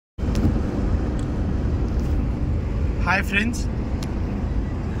Hi friends,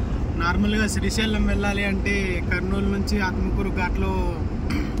 నార్మల్గా శ్రీశైలం వెళ్ళాలి అంటే కర్నూలు నుంచి అత్మకూరు ఘాట్లో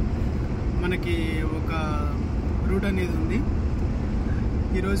మనకి ఒక రూట్ అనేది ఉంది.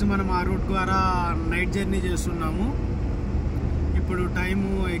 ఈరోజు మనం ఆ రూట్ ద్వారా నైట్ జర్నీ చేస్తున్నాము. ఇప్పుడు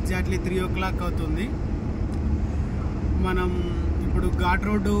టైము ఎగ్జాక్ట్లీ 3 o'clock అవుతుంది. మనం ఇప్పుడు ఘాట్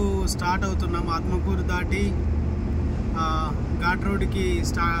రోడ్డు స్టార్ట్ అవుతున్నాము. ఆత్మకూరు దాటి ఘాట్ రోడ్డుకి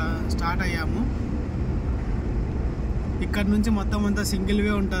స్టార్ట్ అయ్యాము. ఇక్కడ నుంచి మొత్తం అంతా సింగిల్ వే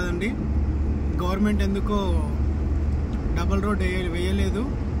ఉంటుందండి. గవర్నమెంట్ ఎందుకో డబల్ రోడ్ వేయలేదు.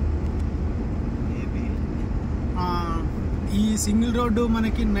 ఈ సింగిల్ రోడ్డు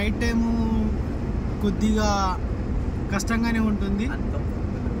మనకి నైట్ టైము కొద్దిగా కష్టంగానే ఉంటుంది.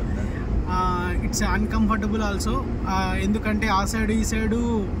 It's uncomfortable also. ఎందుకంటే ఆ సైడ్ ఈ సైడు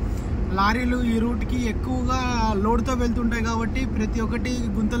లారీలు ఈ రూట్కి ఎక్కువగా లోడ్తో వెళ్తుంటాయి కాబట్టి ప్రతి ఒక్కటి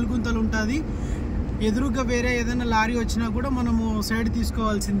గుంతలు ఉంటుంది. ఎదురుగా వేరే ఏదైనా లారీ వచ్చినా కూడా మనము సైడ్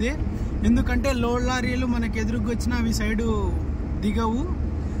తీసుకోవాల్సిందే. ఎందుకంటే లోడ్ లారీలు మనకి ఎదురుగా వచ్చినా అవి సైడు దిగవు.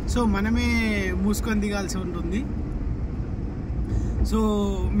 సో మనమే మూసుకొని దిగాల్సి ఉంటుంది. సో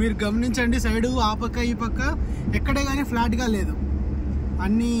మీరు గమనించండి, సైడు ఆ పక్క ఈ పక్క ఎక్కడే కానీ ఫ్లాట్గా లేదు.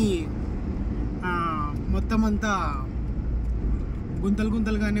 అన్నీ మొత్తం అంతా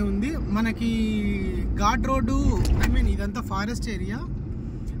గుంతలుగానే ఉంది. మనకి ఘాట్ రోడ్డు ఇదంతా ఫారెస్ట్ ఏరియా.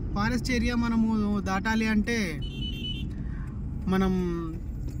 మనము దాటాలి అంటే మనం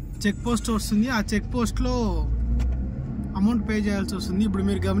చెక్ పోస్ట్ వస్తుంది. ఆ చెక్ పోస్ట్లో అమౌంట్ పే చేయాల్సి వస్తుంది. ఇప్పుడు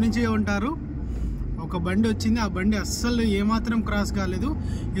మీరు గమనించే ఉంటారు, ఒక బండి వచ్చింది. ఆ బండి అస్సలు ఏమాత్రం క్రాస్ కాలేదు.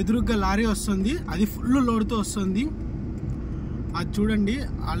 ఎదురుగ్గా లారీ వస్తుంది, అది ఫుల్ లోడ్తో వస్తుంది. అది చూడండి,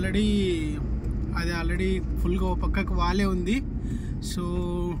 ఆల్రెడీ ఫుల్గా ఒక పక్కకు వాలే ఉంది. సో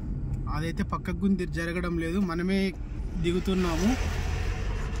అదైతే పక్కకు జరగడం లేదు, మనమే దిగుతున్నాము.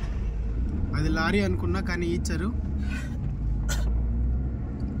 అది లారీ అనుకున్నా కానీ ఇచ్చారు.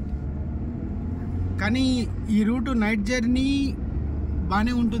 కానీ ఈ రూట్ నైట్ జర్నీ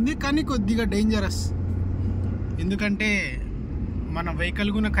బాగానే ఉంటుంది, కానీ కొద్దిగా డేంజరస్. ఎందుకంటే మన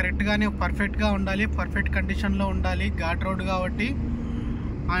వెహికల్ కూడా కరెక్ట్గానే పర్ఫెక్ట్గా ఉండాలి, పర్ఫెక్ట్ కండిషన్లో ఉండాలి. ఘాట్ రోడ్ కాబట్టి,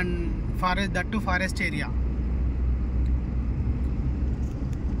 అండ్ ఫారెస్ట్ ఏరియా.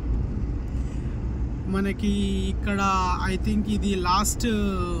 మనకి ఇక్కడ ఐ థింక్ ఇది లాస్ట్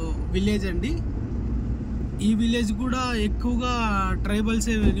విలేజ్ అండి. ఈ విలేజ్ కూడా ఎక్కువగా ట్రైబల్స్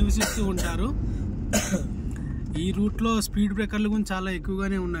నివసిస్తూ ఉంటారు. ఈ రూట్లో స్పీడ్ బ్రేకర్లు కూడా చాలా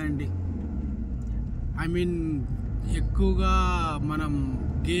ఎక్కువగానే ఉన్నాయండి. ఎక్కువగా మనం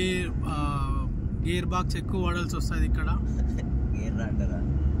గేర్ బాక్స్ ఎక్కువ వాడాల్సి వస్తుంది ఇక్కడ.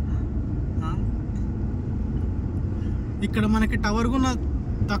 ఇక్కడ మనకి టవర్ కూడా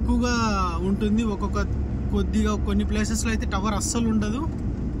తక్కువగా ఉంటుంది. కొన్ని ప్లేసెస్లో అయితే టవర్ అస్సలు ఉండదు.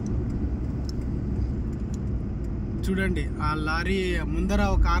 చూడండి, ఆ లారీ ముందర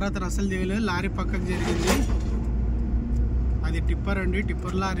ఒక అతను అస్సలు దిగలేదు, లారీ పక్కకు జరిగింది. అది టిప్పర్ అండి,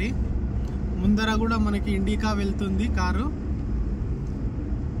 టిప్పర్ లారీ. ముందర కూడా మనకి ఇండికా వెళ్తుంది కారు.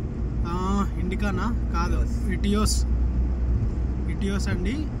 ఇండికానా కాదు, ఇటియోస్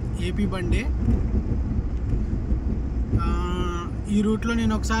అండి, ఏపీ బండే. ఈ రూట్లో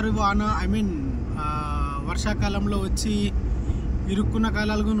నేను ఒకసారి వర్షాకాలంలో వచ్చి ఇరుక్కున్న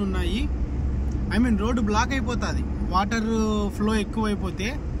కాలాలు కూడా ఉన్నాయి. రోడ్డు బ్లాక్ అయిపోతుంది. వాటర్ ఫ్లో ఎక్కువైపోతే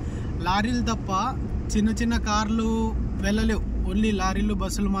లారీలు తప్ప చిన్న కార్లు వెళ్ళలేవు. ఓన్లీ లారీలు,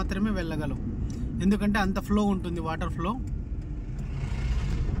 బస్సులు మాత్రమే వెళ్ళగలవు. ఎందుకంటే అంత ఫ్లో ఉంటుంది, వాటర్ ఫ్లో.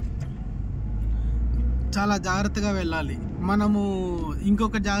 చాలా జాగ్రత్తగా వెళ్ళాలి. మనము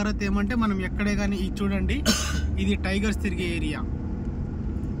ఇంకొక జాగ్రత్త ఏమంటే, మనం ఎక్కడే కానీ చూడండి, ఇది టైగర్స్ తిరిగే ఏరియా.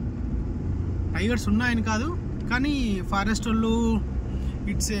 టైగర్స్ ఉన్నాయని కాదు, కానీ ఫారెస్ట్ వాళ్ళు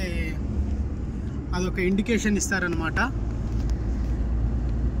అదొక ఇండికేషన్ ఇస్తారనమాట.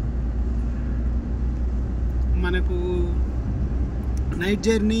 మనకు నైట్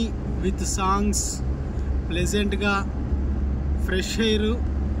జర్నీ విత్ సాంగ్స్, ప్లెజెంట్గా ఫ్రెష్ ఎయిర్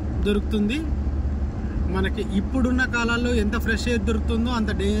దొరుకుతుంది. మనకి ఇప్పుడున్న కాలాల్లో ఎంత ఫ్రెష్ ఎయిర్ దొరుకుతుందో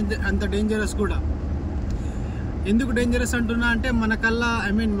అంత డేంజరస్ కూడా. ఎందుకు డేంజరస్ అంటున్నా అంటే, మనకల్లా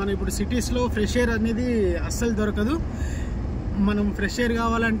మన ఇప్పుడు సిటీస్లో ఫ్రెష్ ఎయిర్ అనేది అస్సలు దొరకదు. మనం ఫ్రెష్ ఎయిర్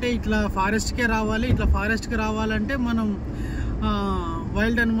కావాలంటే ఇట్లా ఫారెస్ట్కే రావాలి. ఇట్లా ఫారెస్ట్కి రావాలంటే మనం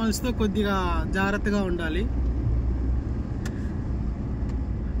వైల్డ్ అనిమల్స్తో కొద్దిగా జాగ్రత్తగా ఉండాలి.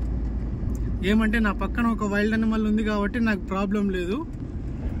 ఏమంటే నా పక్కన ఒక వైల్డ్ అనిమల్ ఉంది కాబట్టి నాకు ప్రాబ్లం లేదు.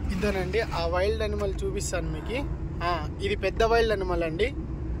 ఇద్దనండి, ఆ వైల్డ్ అనిమల్ చూపిస్తాను మీకు. ఇది పెద్ద వైల్డ్ అనిమల్ అండి.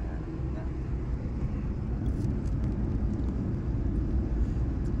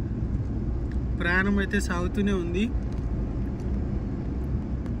 ప్రయాణం అయితే సాగుతూనే ఉంది.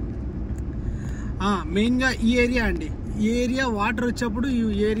 మెయిన్గా ఈ ఏరియా అండి, ఏరియా వాటర్ వచ్చేప్పుడు ఈ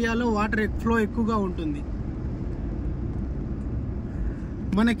ఏరియాలో వాటర్ ఫ్లో ఎక్కువగా ఉంటుంది.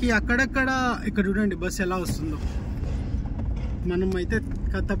 మనకి అక్కడక్కడ ఇక్కడ చూడండి బస్సు ఎలా వస్తుందో. మనం అయితే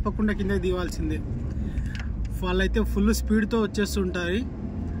తప్పకుండా కింద దిగాల్సిందే. వాళ్ళైతే ఫుల్ స్పీడ్తో వచ్చేస్తుంటాయి.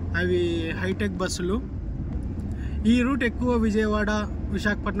 అవి హైటెక్ బస్సులు. ఈ రూట్ ఎక్కువ విజయవాడ,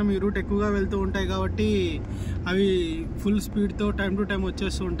 విశాఖపట్నం ఈ రూట్ ఎక్కువగా వెళ్తూ ఉంటాయి కాబట్టి అవి ఫుల్ స్పీడ్తో టైం టు టైం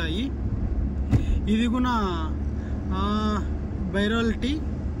వచ్చేస్తూ ఉంటాయి. ఇది కూడా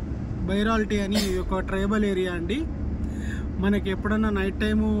బైరాలిటీ అని ఒక ట్రైబల్ ఏరియా అండి. మనకి ఎప్పుడన్నా నైట్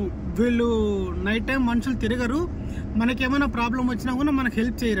టైము వీళ్ళు నైట్ టైం మనుషులు తిరగరు. మనకేమైనా ప్రాబ్లం వచ్చినా కూడా మనకు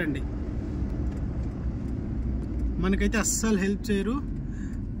హెల్ప్ చేయరండి. మనకైతే అస్సలు హెల్ప్ చేయరు.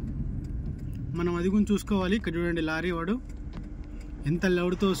 మనం అది కూడా చూసుకోవాలి. ఇక్కడ చూడండి లారీ వాడు ఎంత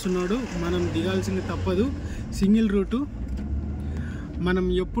లౌడ్తో వస్తున్నాడు. మనం దిగాల్సింది తప్పదు. Single route. మనం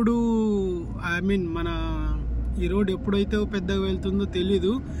ఎప్పుడు మన ఈ రోడ్ ఎప్పుడైతే పెద్దగా వెళ్తుందో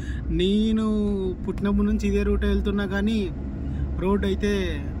తెలీదు. నేను పుట్టినప్పటి నుంచి ఇదే రూట్ వెళ్తున్నా కానీ రోడ్ అయితే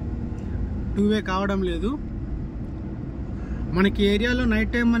 2 వే కావడం లేదు. మనకి ఏరియాలో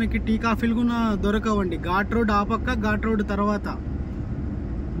నైట్ టైం మనకి టీ కాఫీలు కూడా దొరకవండి. ఘాట్ రోడ్ ఆ పక్క, ఘాట్ రోడ్ తర్వాత,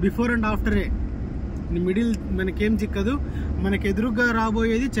 బిఫోర్ అండ్ ఆఫ్టరే. మిడిల్ మనకేం చిక్కదు. మనకి ఎదురుగా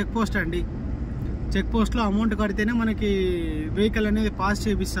రాబోయేది చెక్ పోస్ట్ అండి. చెక్ పోస్ట్లో అమౌంట్ కడితేనే మనకి వెహికల్ అనేది పాస్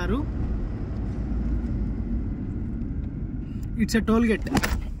చేపిస్తారు. It's a toll gate.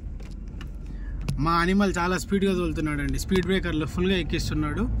 మా అనిమల్ చాలా స్పీడ్గా తోలుతున్నాడు అండి. స్పీడ్ బ్రేకర్లు ఫుల్గా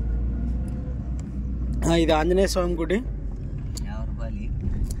ఎక్కిస్తున్నాడు. ఇది ఆంజనేయ స్వామి గుడి.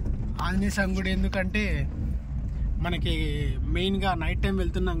 ఆంజనేయ స్వామి గుడి ఎందుకంటే మనకి మెయిన్గా నైట్ టైం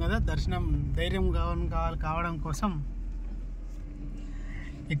వెళ్తున్నాం కదా, దర్శనం ధైర్యం కావడం కోసం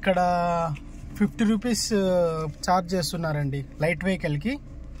ఇక్కడ 50 రూపీస్ ఛార్జ్ చేస్తున్నారండి లైట్ వెహికల్కి.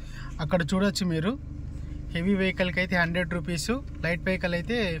 అక్కడ చూడొచ్చు మీరు. హెవీ వెహికల్కి అయితే 100 రూపీసు, లైట్ వెహికల్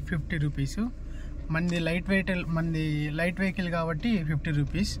అయితే 50 రూపీసు. మనది లైట్ వెహికల్ కాబట్టి 50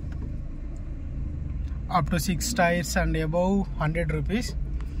 rupees. Up to 6 tyres and above 100 rupees.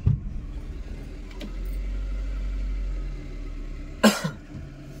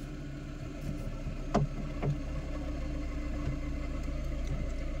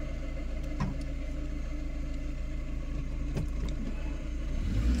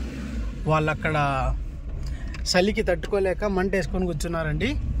 వాళ్ళు అక్కడ చలికి తట్టుకోలేక మంట వేసుకొని కూర్చున్నారండి.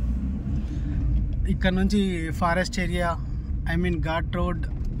 ఇక్కడ నుంచి forest area ghat road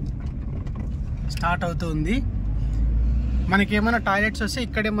start అవుతుంది. మనకి ఏమైనా టాయిలెట్స్ వస్తే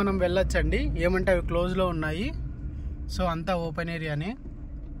ఇక్కడే మనం వెళ్ళొచ్చండి. ఏమంటే అవి క్లోజ్లో ఉన్నాయి. సో అంతా ఓపెన్ ఏరియానే.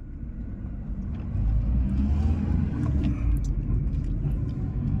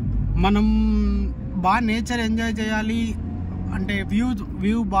 మనం బాగా నేచర్ ఎంజాయ్ చేయాలి అంటే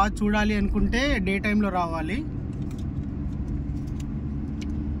వ్యూ బాగా చూడాలి అనుకుంటే డే టైంలో రావాలి.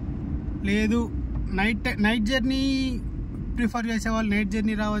 లేదు నైట్ జర్నీ ప్రిఫర్ చేసేవాళ్ళు నైట్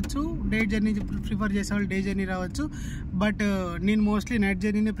జర్నీ రావచ్చు, డే జర్నీ ప్రిఫర్ చేసేవాళ్ళు డే జర్నీ రావచ్చు. బట్ నేను మోస్ట్లీ నైట్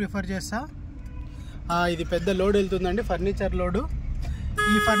జర్నీని ప్రిఫర్ చేస్తా. ఇది పెద్ద లోడ్ వెళ్తుందండి, ఫర్నిచర్ లోడు.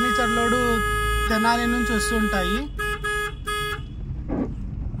 ఈ ఫర్నిచర్ లోడు తెనాలి నుంచి వస్తుంటాయి.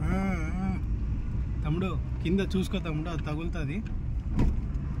 తమ్ముడు కింద చూసుకో తమ్ముడు, అది తగులుతుంది.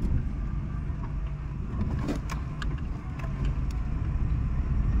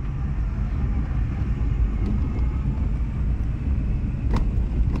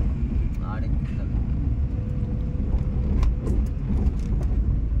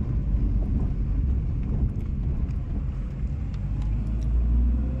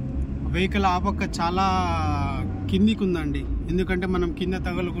 వెహికల్ ఆ పక్క చాలా కిందికి ఉందండి. ఎందుకంటే మనం కింద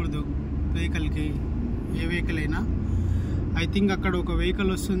తగలకూడదు వెహికల్కి, ఏ వెహికల్ అయినా. ఐ థింక్ అక్కడ ఒక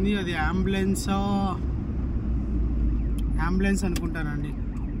వెహికల్ వస్తుంది, అది అంబులెన్స్ అనుకుంటానండి.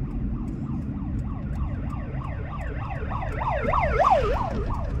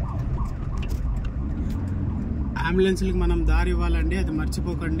 అంబులెన్స్లకి మనం దారి ఇవ్వాలండి, అది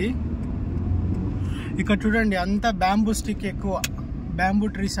మర్చిపోకండి. ఇక్కడ చూడండి అంతా బ్యాంబూ స్టిక్ ఎక్కువ, బ్యాంబూ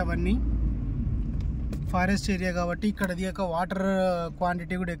ట్రీస్ అవన్నీ. ఫారెస్ట్ ఏరియా కాబట్టి ఇక్కడ దిగాక వాటర్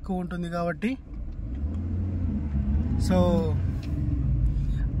క్వాంటిటీ కూడా ఎక్కువ ఉంటుంది కాబట్టి సో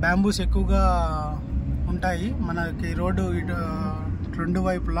బ్యాంబూస్ ఎక్కువగా ఉంటాయి మనకి రోడ్డు ఇటు రెండు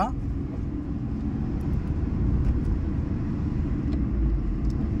వైపులా.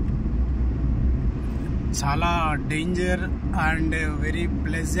 చాలా danger and very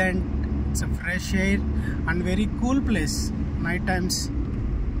pleasant. It's fresh air and very cool place. Night times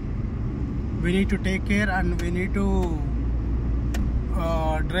we need to take care and we need to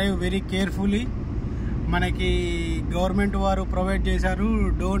drive very carefully. మనకి గవర్నమెంట్ వారు ప్రొవైడ్ చేశారు,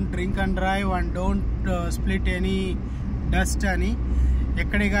 don't drink and drive and don't split any dust అని.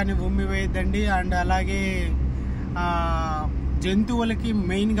 ఎక్కడే కానీ ఉమ్మి వేయద్దండి. And అలాగే జంతువులకి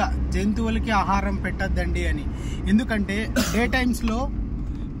ఆహారం పెట్టద్దండి అని. ఎందుకంటే డే టైమ్స్లో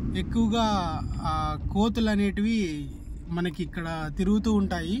ఎక్కువగా కోతులు అనేటివి మనకి ఇక్కడ తిరుగుతూ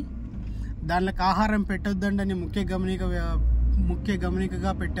ఉంటాయి. దానికి ఆహారం పెట్టొద్దండి అని ముఖ్య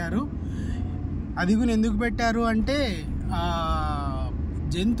గమనికగా పెట్టారు. అది కూడా ఎందుకు పెట్టారు అంటే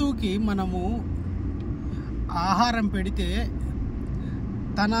జంతువుకి మనము ఆహారం పెడితే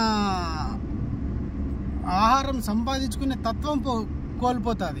తన ఆహారం సంపాదించుకునే తత్వం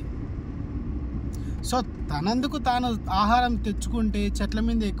కోల్పోతుంది. సో తనందుకు తాను ఆహారం తెచ్చుకుంటే చెట్ల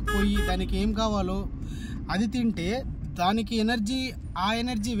మీద ఎక్కిపోయి దానికి ఏం కావాలో అది తింటే దానికి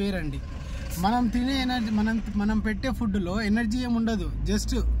ఎనర్జీ వేరండి. మనం తినే ఎనర్జీ మనం పెట్టే ఫుడ్లో ఎనర్జీ ఏమి ఉండదు,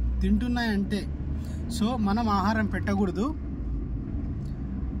 జస్ట్ తింటున్నాయంటే. సో మనం ఆహారం పెట్టకూడదు.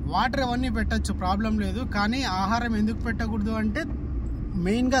 వాటర్ అవన్నీ పెట్టచ్చు, ప్రాబ్లం లేదు. కానీ ఆహారం ఎందుకు పెట్టకూడదు అంటే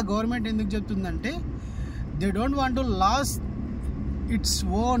మెయిన్గా గవర్నమెంట్ ఎందుకు చెప్తుందంటే they don't want to loss its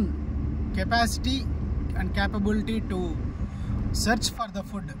own capacity and capability to search for the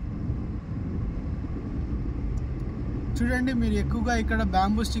food. చూడండి, మీరు ఎక్కువగా ఇక్కడ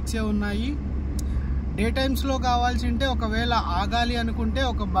బ్యాంబూ స్టిక్సే ఉన్నాయి. డే టైమ్స్లో కావాల్సి ఉంటే ఒకవేళ ఆగాలి అనుకుంటే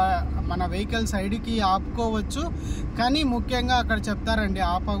మన వెహికల్ సైడ్కి ఆపుకోవచ్చు. కానీ ముఖ్యంగా అక్కడ చెప్తారండి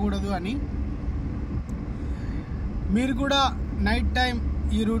ఆపకూడదు అని. మీరు కూడా నైట్ టైం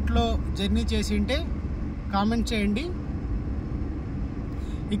ఈ రూట్లో జర్నీ చేసి ఉంటే కామెంట్ చేయండి.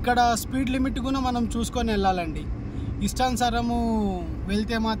 ఇక్కడ స్పీడ్ లిమిట్ కూడా మనం చూసుకొని వెళ్ళాలండి. ఇష్టానుసారము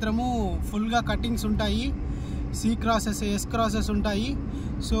వెళ్తే మాత్రము ఫుల్గా కట్టింగ్స్ ఉంటాయి, సి క్రాసెస్, ఎస్ క్రాసెస్ ఉంటాయి.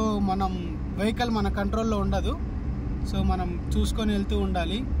 సో మనం వెహికల్ మన కంట్రోల్లో ఉండదు. సో మనం చూసుకొని వెళ్తూ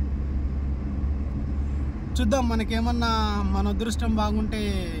ఉండాలి. చూద్దాం, మనకేమన్నా మన అదృష్టం బాగుంటే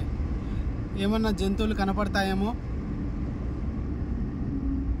ఏమన్నా జంతువులు కనపడతాయేమో.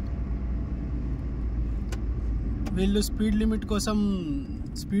 వీళ్ళు స్పీడ్ లిమిట్ కోసం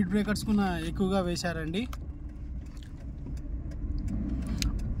స్పీడ్ బ్రేకర్స్ కూడా ఎక్కువగా వేశారండి.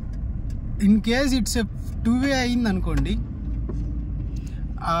 ఇన్ కేస్ ఇట్స్ ఎ 2-వే అయింది అనుకోండి,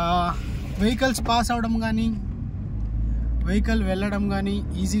 వెహికల్స్ పాస్ అవడం కానీ వెహికల్ వెళ్ళడం కానీ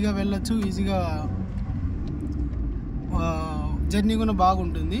ఈజీగా వెళ్ళచ్చు, ఈజీగా జర్నీ కూడా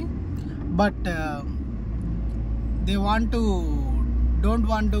బాగుంటుంది. But they don't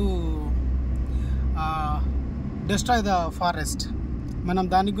want to destroy the forest. మనం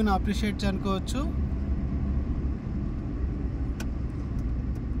దానికి కూడా అప్రిషియేట్ అనుకోవచ్చు.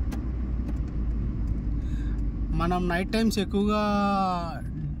 మనం నైట్ టైమ్స్ ఎక్కువగా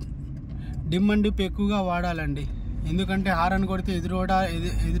డిమ్ అండ్ డిప్ ఎక్కువగా వాడాలండి. ఎందుకంటే హారన్ కొడితే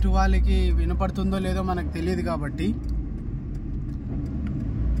ఎదుటి వాళ్ళకి వినపడుతుందో లేదో మనకు తెలియదు కాబట్టి.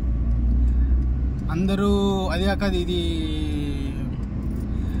 అందరూ అదే కాదు, ఇది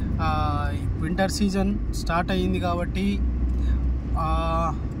వింటర్ సీజన్ స్టార్ట్ అయ్యింది కాబట్టి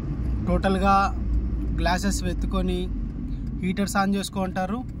టోటల్గా గ్లాసెస్ వెతుకొని హీటర్స్ ఆన్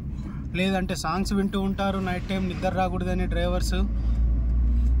చేసుకుంటారు, లేదంటే సాంగ్స్ వింటూ ఉంటారు నైట్ టైం నిద్ర రాకూడదని డ్రైవర్స్.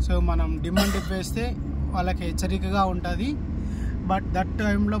 సో మనం డిమ్ అండ్ డిప్ వేస్తే వాళ్ళకి హెచ్చరికగా ఉంటుంది. బట్ దట్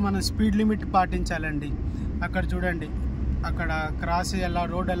టైంలో మనం స్పీడ్ లిమిట్ పాటించాలండి. అక్కడ చూడండి, అక్కడ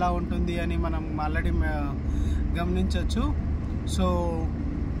రోడ్ ఎలా ఉంటుంది అని మనం ఆల్రెడీ గమనించవచ్చు. సో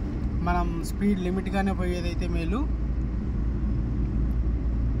మనం స్పీడ్ లిమిట్గానే పోయేదైతే మేలు.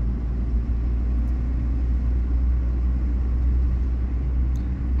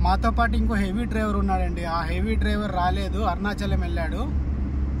 మాతో పాటు ఇంకో హెవీ డ్రైవర్ ఉన్నాడండి. ఆ హెవీ డ్రైవర్ రాలేదు, అరుణాచలం వెళ్ళాడు.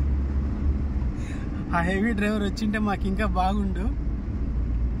 ఆ హెవీ డ్రైవర్ వచ్చింటే మాకు ఇంకా బాగుండు.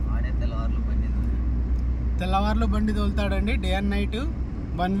 తెల్లవారులు బండి తోలుతాడండి, డే అండ్ నైట్.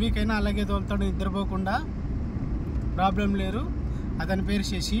 1 వీక్ అయినా అలాగే తోలుతాడు, నిద్రపోకుండా, ప్రాబ్లం లేరు. అతని పేరు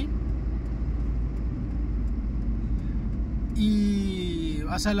శశి.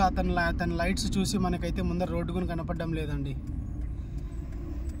 అసలు అతని లైట్స్ చూసి మనకైతే ముందర రోడ్డు కూడా కనపడడం లేదండి.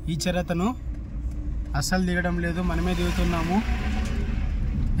 ఈ చరతను అస్సలు దిగడం లేదు, మనమే దిగుతున్నాము.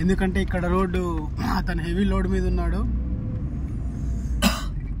 ఎందుకంటే ఇక్కడ రోడ్డు అతను హెవీ లోడ్ మీద ఉన్నాడు.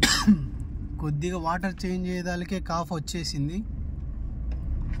 కొద్దిగా వాటర్ చేంజ్ చేయడానికే కాఫ్ వచ్చేసింది.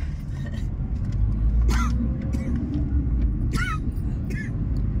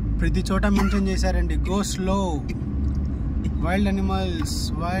 ప్రతి చోట మెన్షన్ చేశారండి, go slow,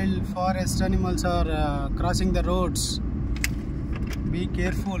 wild forest animals are crossing the roads, be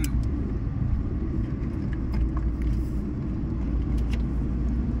careful.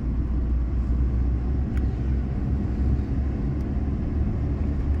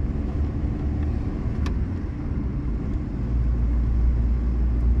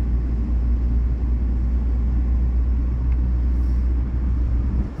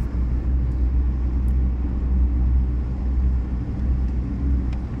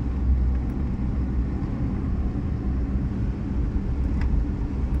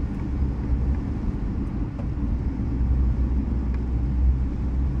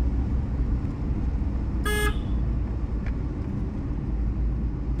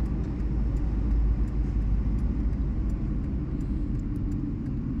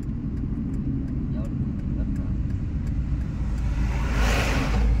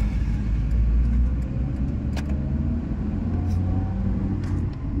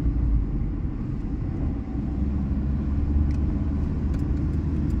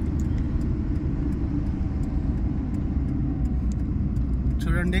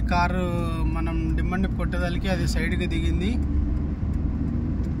 చూడండి కారు మనం డిమ్మండి కొట్టేదానికి అది సైడ్కి దిగింది.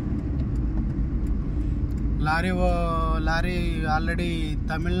 లారీ ఆల్రెడీ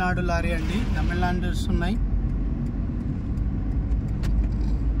తమిళనాడు లారీ అండి, తమిళనాడు ఉన్నాయి.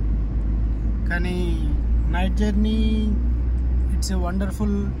 కానీ night journey it's a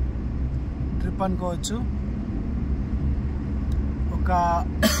wonderful trip అనుకోవచ్చు. ఒక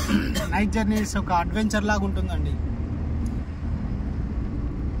నైట్ జర్నీస్ ఒక అడ్వెంచర్ లాగా ఉంటుందండి.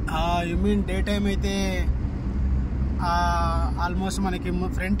 యు మీన్ డే టైం అయితే ఆల్మోస్ట్ మనకి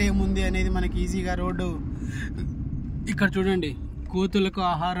ఫ్రంట్ ఏముంది అనేది మనకి ఈజీగా రోడ్డు. ఇక్కడ చూడండి, కోతులకు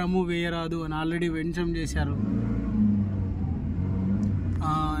ఆహారము వేయరాదు అని ఆల్రెడీ మెన్షన్ చేశారు.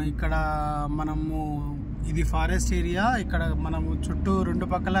 ఇక్కడ మనము ఇది ఫారెస్ట్ ఏరియా. ఇక్కడ మనము చుట్టూ రెండు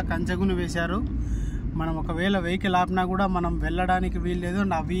పక్కల కంచెగును వేశారు. మనం ఒకవేళ వెహికల్ ఆపినా కూడా మనం వెళ్ళడానికి వీల్లేదు.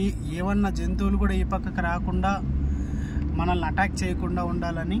 అవి ఏమన్నా జంతువులు కూడా ఈ పక్కకు రాకుండా మనల్ని అటాక్ చేయకుండా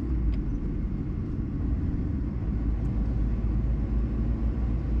ఉండాలని.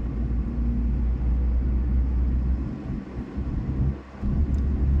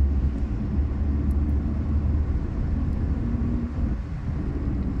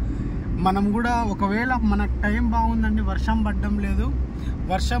 మనం కూడా ఒకవేళ మన టైం బాగుందండి, వర్షం పడడం లేదు,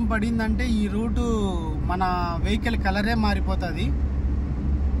 వర్షం పడిందంటే ఈ రూటు మన వెహికల్ కలరే మారిపోతుంది.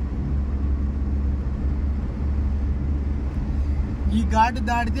 ఈ ఘాట్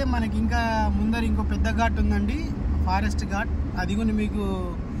దాటితే మనకి ఇంకా ముందర ఇంకో పెద్ద ఘాట్ ఉందండి, ఫారెస్ట్ ఘాట్. అది కూడా మీకు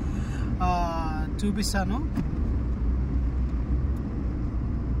చూపిస్తాను.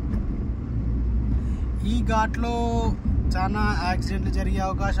 ఈ ఘాట్లో చాలా యాక్సిడెంట్లు జరిగే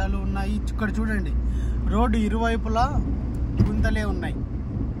అవకాశాలు ఉన్నాయి. ఇక్కడ చూడండి, రోడ్డు ఇరువైపులా గుంతలే ఉన్నాయి.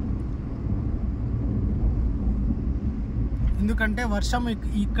 ఎందుకంటే వర్షం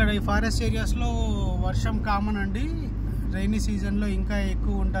ఇక్కడ ఈ ఫారెస్ట్ ఏరియాస్లో వర్షం కామన్ అండి. రైనీ సీజన్లో ఇంకా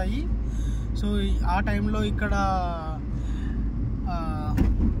ఎక్కువ ఉంటాయి. సో ఆ టైంలో ఇక్కడ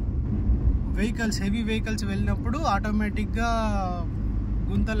హెవీ వెహికల్స్ వెళ్ళినప్పుడు ఆటోమేటిక్గా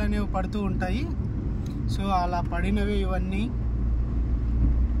గుంతలు అనేవి పడుతూ ఉంటాయి. సో అలా పడినవి ఇవన్నీ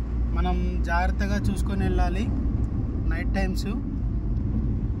మనం జాగ్రత్తగా చూసుకొని వెళ్ళాలి నైట్ టైమ్స్.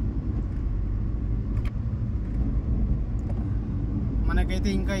 మనకైతే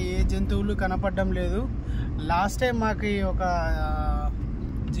ఇంకా ఏ జంతువులు కనపడడం లేదు. లాస్ట్ టైం మాకు ఒక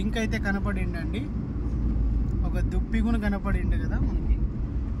జింక్ అయితే కనపడిండండి, ఒక దుప్పి కూడా కనపడిండు కదా మనకి.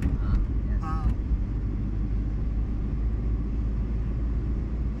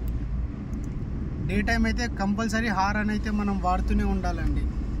 డే టైం అయితే కంపల్సరీ హారన్ అయితే మనం వాడుతూనే ఉండాలండి.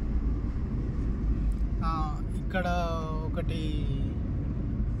 ఇక్కడ ఒకటి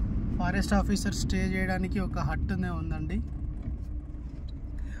ఫారెస్ట్ ఆఫీసర్ స్టే చేయడానికి ఒక హట్ ఉందండి.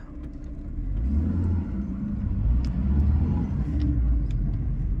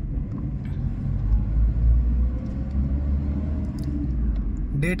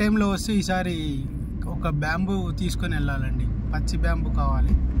 డే టైంలో వస్తే ఈసారి ఒక బ్యాంబూ తీసుకొని వెళ్ళాలండి, పచ్చి బ్యాంబూ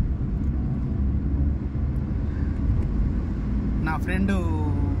కావాలి.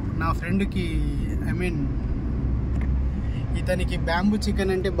 నా ఫ్రెండ్కి ఇతనికి బ్యాంబూ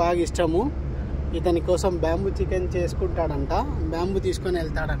చికెన్ అంటే బాగా ఇష్టము. ఇతని కోసం బ్యాంబూ చికెన్ చేసుకుంటాడంట, బ్యాంబూ తీసుకొని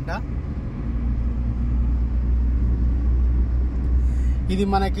వెళ్తాడంట. ఇది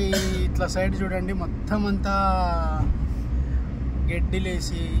మనకి ఇట్లా సైడ్ చూడండి, మొత్తం అంతా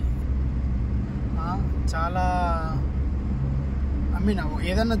గడ్డిలేసి చాలా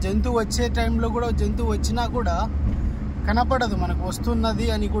ఏదన్నా జంతువు వచ్చే టైంలో కూడా, జంతువు వచ్చినా కూడా కనపడదు మనకు వస్తున్నది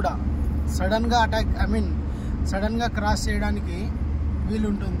అని కూడా. సడన్గా అటాక్ సడన్గా క్రాస్ చేయడానికి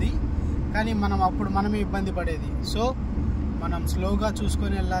వీలుంటుంది, కానీ అప్పుడు మనమే ఇబ్బంది పడేది. సో మనం స్లోగా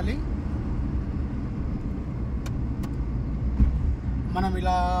చూసుకొని వెళ్ళాలి. మనం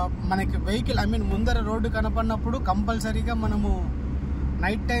ఇలా మనకి వెహికల్ ముందర రోడ్డు కనపడినప్పుడు కంపల్సరీగా మనము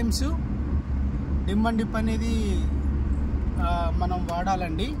night times dim and dip అనేది మనం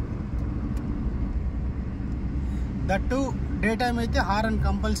వాడాలండి. దట్టు డే టైం అయితే హారన్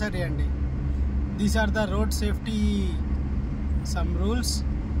కంపల్సరీ అండి. These are the road safety some rules.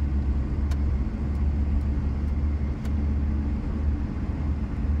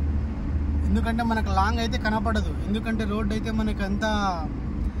 ఎందుకంటే మనకు లాంగ్ అయితే కనపడదు, ఎందుకంటే రోడ్ అయితే మనకి అంతా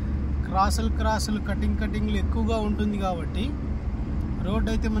క్రాసులు కటింగ్లు ఎక్కువగా ఉంటుంది కాబట్టి రోడ్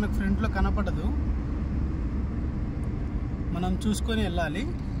అయితే మనకు ఫ్రంట్లో కనపడదు. మనం చూసుకొని వెళ్ళాలి.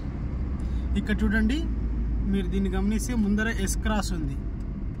 ఇక్కడ చూడండి, మీరు దీన్ని గమనిస్తే ముందర ఎస్ క్రాస్ ఉంది,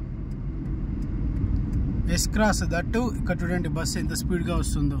 ఎస్ క్రాస్. దట్టు ఇక్కడ చూడండి బస్సు ఎంత స్పీడ్గా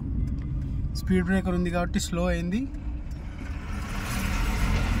వస్తుందో. స్పీడ్ బ్రేకర్ ఉంది కాబట్టి స్లో అయింది.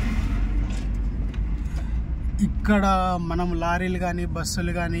 ఇక్కడ మనం లారీలు కానీ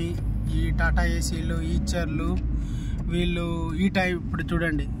బస్సులు కానీ ఈ టాటా ఏసీలు ఈచర్లు వీళ్ళు ఈ టైం ఇప్పుడు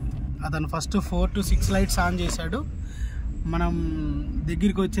చూడండి, అతను ఫస్ట్ 4 to 6 లైట్స్ ఆన్ చేశాడు. మనం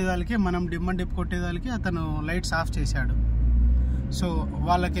దగ్గరికి వచ్చేదానికి, మనం డిమ్ అండ్ డిప్ కొట్టేదానికి అతను లైట్స్ ఆఫ్ చేశాడు. సో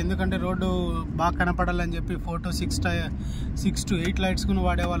వాళ్ళకి ఎందుకంటే రోడ్డు బాగా కనపడాలని చెప్పి 4 to 6 to 8 లైట్స్ కూడా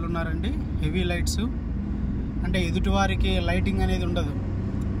వాడే వాళ్ళు ఉన్నారండి. హెవీ లైట్స్ అంటే ఎదుటివారికి లైటింగ్ అనేది ఉండదు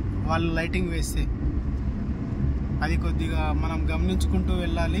వాళ్ళు లైటింగ్ వేస్తే. అది కొద్దిగా మనం గమనించుకుంటూ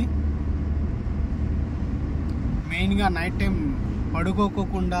వెళ్ళాలి. మెయిన్గా నైట్ టైం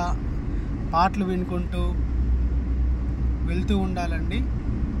పడుకోకుండా పాటలు వినుకుంటూ వెళ్తూ ఉండాలండి.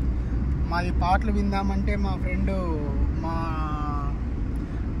 మాది పాటలు విందామంటే మా ఫ్రెండు మా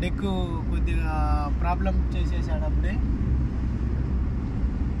డెక్ కొద్దిగా ప్రాబ్లం చేసేసాడు అప్పుడే.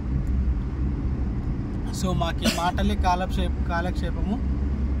 సో మాకు ఈ మాటలే కాలక్షేపము.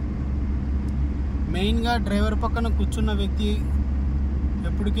 మెయిన్గా డ్రైవర్ పక్కన కూర్చున్న వ్యక్తి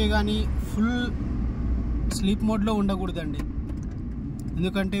ఎప్పటికే కానీ ఫుల్ స్లీప్ మోడ్లో ఉండకూడదండి.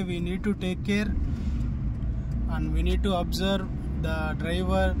 ఎందుకంటే we need to take care and we need to observe the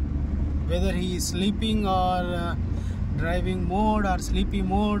driver whether he is sleeping are driving mode are sleepy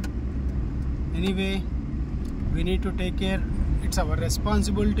mode. Anyway we need to take care. It's our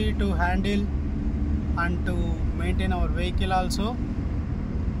responsibility to handle and to maintain our vehicle also.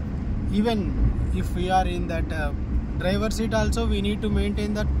 Even if we are in that driver seat also, we need to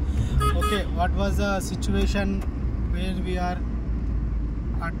maintain that okay, what was the situation where we are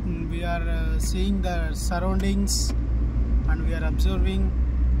seeing the surroundings and we are observing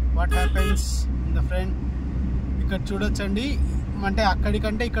what happens in the front. ఇక్కడ చూడొచ్చండి, అంటే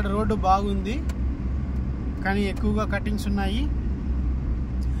అక్కడికంటే ఇక్కడ road బాగుంది కానీ ఎక్కువగా cuttings ఉన్నాయి.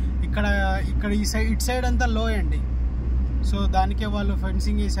 ఇక్కడ ఈ సైడ్ ఇటు సైడ్ అంతా లో అండి. సో దానికే వాళ్ళు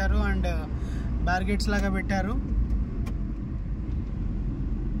ఫెన్సింగ్ వేశారు అండ్ బ్యారికేడ్స్ లాగా పెట్టారు.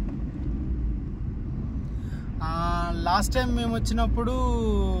 లాస్ట్ టైం మేము వచ్చినప్పుడు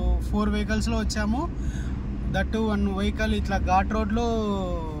 4 వెహికల్స్లో వచ్చాము. దట్టు 1 వెహికల్ ఇట్లా ఘాట్ రోడ్లో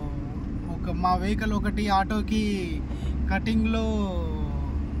మా వెహికల్ ఒకటి ఆటోకి కటింగ్లో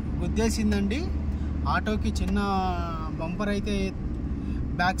గుద్దేసిందండి. ఆటోకి చిన్న బంపర్ అయితే,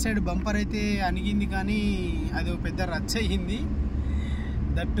 బ్యాక్ సైడ్ బంపర్ అయితే అణిగింది కానీ అది పెద్ద రచ్చ అయ్యింది.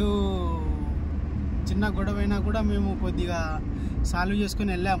 దట్టు చిన్న గొడవైనా కూడా మేము కొద్దిగా సాల్వ్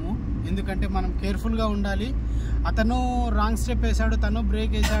చేసుకుని వెళ్ళాము. ఎందుకంటే మనం కేర్ఫుల్గా ఉండాలి. అతను రాంగ్ స్టెప్ వేశాడు, తను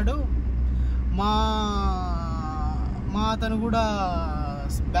బ్రేక్ వేశాడు. మా అతను కూడా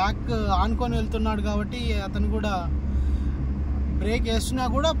బ్యాక్ ఆనుకొని వెళ్తున్నాడు కాబట్టి అతను కూడా బ్రేక్ వేస్తున్నా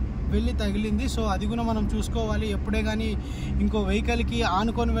కూడా వెళ్ళి తగిలింది. సో అది కూడా మనం చూసుకోవాలి. ఎప్పుడే కానీ ఇంకో వెహికల్కి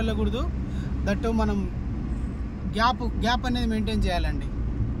ఆనుకొని వెళ్ళకూడదు. దట్టు మనం గ్యాప్ అనేది మెయింటైన్ చేయాలండి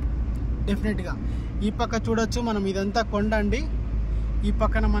డెఫినెట్గా. ఈ పక్క చూడొచ్చు మనం, ఇదంతా కొండ అండి, ఈ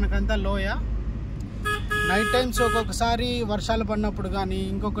పక్కన మనకంతా లోయ. నైట్ టైమ్స్ ఒక్కొక్కసారి వర్షాలు పడినప్పుడు కానీ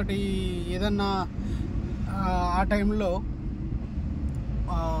ఇంకొకటి ఏదన్నా ఆ టైంలో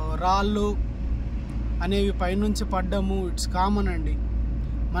రాళ్ళు అనేవి పైనుంచి పడ్డము ఇట్స్ కామన్ అండి.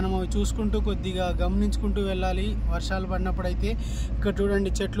 మనం అవి చూసుకుంటూ కొద్దిగా గమనించుకుంటూ వెళ్ళాలి. వర్షాలు పడినప్పుడైతే ఇక్కడ చూడండి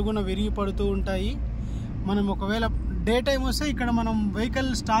చెట్లు కూడా విరిగి పడుతూ ఉంటాయి. మనం ఒకవేళ డే టైం వస్తే ఇక్కడ మనం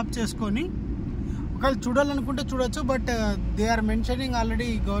వెహికల్ స్టాప్ చేసుకొని ఒకవేళ చూడాలనుకుంటే చూడొచ్చు. But they are mentioning already,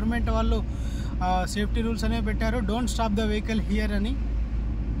 government వాళ్ళు సేఫ్టీ రూల్స్ అనేవి పెట్టారు, don't stop the vehicle here అని.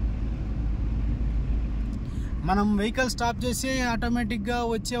 మనం వెహికల్ స్టాప్ చేసి ఆటోమేటిక్గా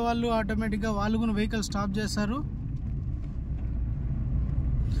వచ్చేవాళ్ళు వాళ్ళు కూడా వెహికల్ స్టాప్ చేస్తారు.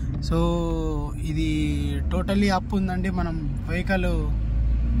 సో ఇది టోటల్లీ అప్ ఉందండి. మనం వెహికల్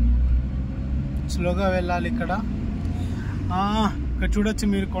స్లోగా వెళ్ళాలి. ఇక్కడ చూడొచ్చు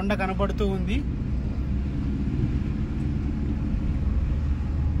మీరు, కొండ కనపడుతూ ఉంది.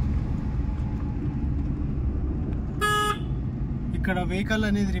 ఇక్కడ వెహికల్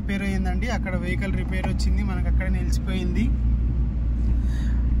అనేది రిపేర్ అయ్యిందండి. అక్కడ వెహికల్ రిపేర్ వచ్చింది, మనకు అక్కడే నిలిచిపోయింది.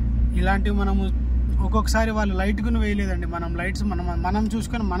 ఇలాంటివి మనము ఒక్కొక్కసారి వాళ్ళు లైట్ కూడా వేయలేదండి. మనం లైట్స్ మనం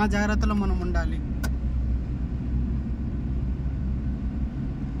చూసుకొని మన జాగ్రత్తలో మనం ఉండాలి.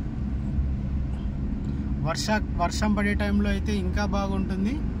 వర్షం పడే టైంలో అయితే ఇంకా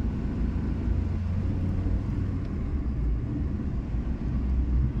బాగుంటుంది.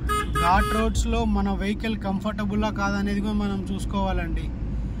 ఘాట్ రోడ్స్లో మన వెహికల్ కంఫర్టబుల్లా కాదనేది కూడా మనం చూసుకోవాలండి.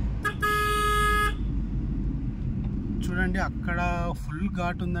 చూడండి అక్కడ ఫుల్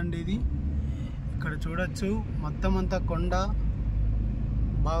ఘాట్ ఉందండి. ఇది ఇక్కడ చూడొచ్చు, మొత్తం అంతా కొండ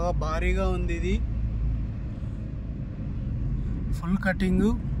బాగా భారీగా ఉంది. ఇది ఫుల్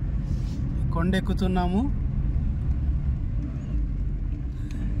కటింగు, కొండ ఎక్కుతున్నాము.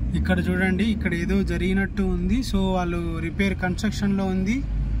 ఇక్కడ చూడండి, ఇక్కడ ఏదో జరిగినట్టు ఉంది. సో వాళ్ళు రిపేర్ కన్స్ట్రక్షన్లో ఉంది.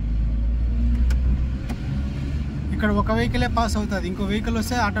 ఇక్కడ ఒక వెహికలే పాస్ అవుతుంది, ఇంకో వెహికల్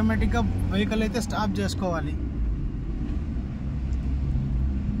వస్తే ఆటోమేటిక్గా వెహికల్ అయితే స్టాప్ చేసుకోవాలి.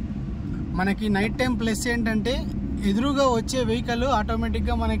 మనకి నైట్ టైం ప్లస్ ఏంటంటే ఎదురుగా వచ్చే వెహికల్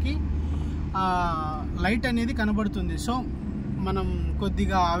ఆటోమేటిక్గా మనకి లైట్ అనేది కనబడుతుంది. సో మనం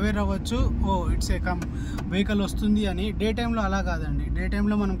కొద్దిగా అవేర్ అవ్వచ్చు, ఓ ఇట్స్ ఏ వెహికల్ వస్తుంది అని. డే టైంలో అలా కాదండి. డే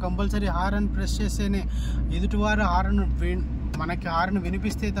టైంలో మనం కంపల్సరీ హార్న్ ప్రెస్ చేస్తేనే ఎదుటివారు మనకి హార్న్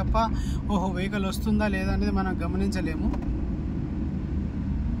వినిపిస్తే తప్ప ఓహో వెహికల్ వస్తుందా లేదా అనేది మనం గమనించలేము.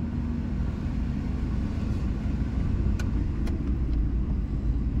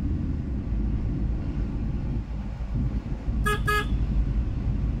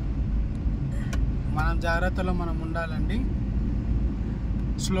 మనం జాగ్రత్తలో మనం ఉండాలండి.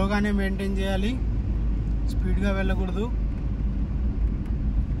 స్లోగానే మెయింటైన్ చేయాలి, స్పీడ్గా వెళ్ళకూడదు.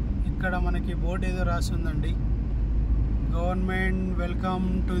 ఇక్కడ మనకి బోర్డు ఏదో రాసి ఉందండి, government welcome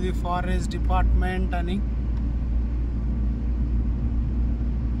to the forest department అని.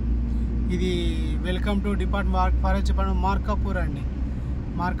 ఇది welcome to forest department Markapur అండి,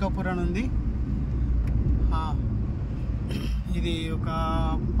 మార్కాపూర్ అని ఉంది. ఇది ఒక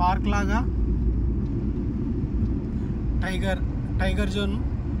పార్క్ లాగా, tiger zone.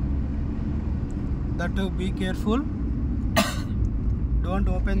 That be careful, don't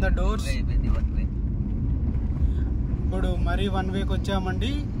open the doors. ఇప్పుడు మరీ 1 వేకి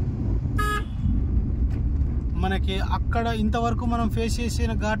వచ్చామండి. మనకి అక్కడ ఇంతవరకు మనం ఫేస్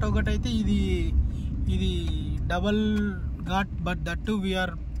చేసిన ఘాట్ ఒకటైతే ఇది double ghat, but that to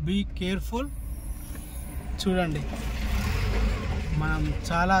we are be careful. చూడండి, మనం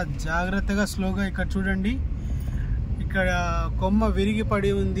చాలా జాగ్రత్తగా స్లోగా. ఇక్కడ చూడండి, ఇక్కడ కొమ్మ విరిగి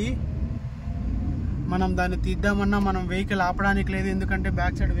పడి ఉంది. మనం దాన్ని తీద్దామన్నా మనం వెహికల్ ఆపడానికి లేదు, ఎందుకంటే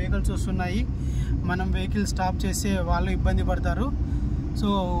బ్యాక్ సైడ్ వెహికల్స్ వస్తున్నాయి. మనం వెహికల్ స్టాప్ చేస్తే వాళ్ళు ఇబ్బంది పడతారు. సో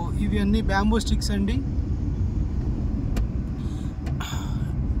ఇవి అన్నీ బ్యాంబూ స్టిక్స్ అండి.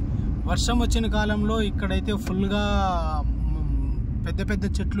 వర్షం వచ్చిన కాలంలో ఇక్కడైతే ఫుల్గా పెద్ద పెద్ద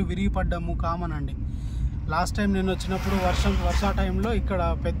చెట్లు విరిగి పడ్డాము కామన్ అండి. లాస్ట్ టైం నేను వచ్చినప్పుడు వర్ష టైంలో ఇక్కడ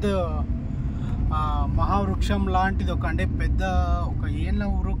పెద్ద మహావృక్షం లాంటిది పెద్ద ఏళ్ళ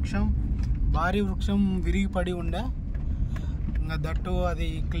వృక్షం, భారీ వృక్షం విరిగి పడి ఉండే. ఇంకా దట్టు అది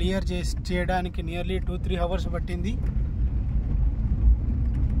క్లియర్ చేయడానికి నియర్లీ 2-3 అవర్స్ పట్టింది.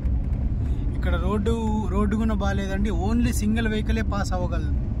 ఇక్కడ రోడ్డు కూడా బాగాలేదండి, ఓన్లీ సింగిల్ వెహికలే పాస్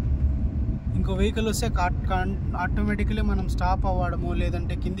అవ్వగలదు. ఇంకో వెహికల్ వస్తే ఆటోమేటికలీ మనం స్టాప్ అవ్వడము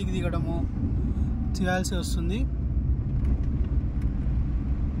లేదంటే కిందికి దిగడము చేయాల్సి వస్తుంది.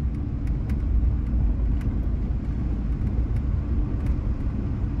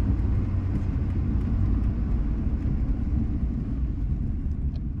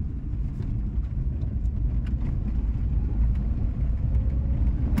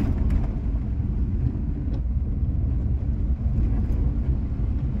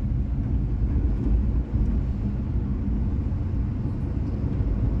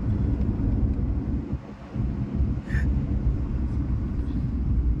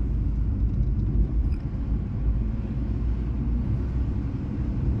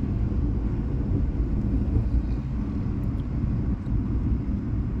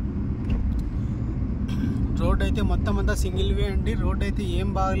 రోడ్ అయితే మొత్తం అంతా సింగిల్ వే అండి. రోడ్ అయితే ఏం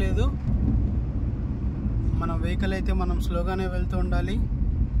బాగలేదు. మన వెహికల్ అయితే మనం స్లోగానే వెళ్తూ ఉండాలి.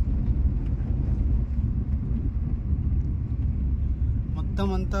 మొత్తం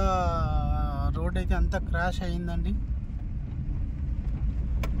అంతా రోడ్ అయితే అంతా క్రాష్ అయ్యిందండి.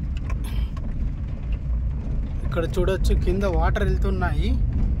 ఇక్కడ చూడొచ్చు కింద వాటర్ వెళ్తున్నాయి.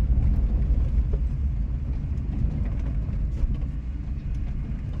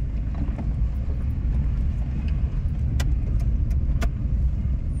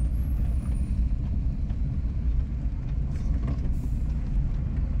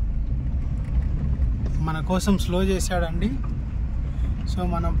 మన కోసం స్లో చేశాడండి. సో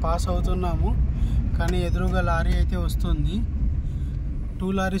మనం పాస్ అవుతున్నాము, కానీ ఎదురుగా లారీ అయితే వస్తుంది. 2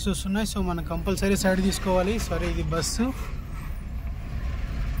 లారీస్ వస్తున్నాయి. సో మనం కంపల్సరీ సైడ్ తీసుకోవాలి. సరే, ఇది బస్సు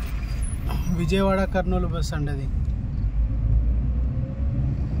విజయవాడ కర్నూలు బస్సు అండి. అది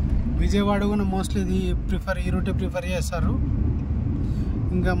విజయవాడ కూడా మోస్ట్లీ ఇది ఈ రూటే ప్రిఫర్ చేస్తారు.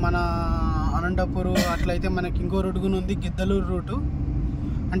 ఇంకా మన అనంతపురం అట్లయితే మనకి ఇంకో రూట్ కూడా ఉంది, గిద్దలూరు రూటు.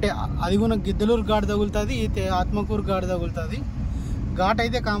 అంటే అది కూడా గిద్దలూరు ఘాట్ తగులుతుంది, అయితే ఆత్మకూరు ఘాట్ తగులుతుంది. ఘాట్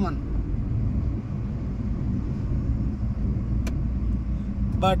అయితే common,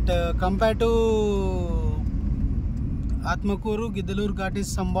 but compare to Atmakur Giddalur ghat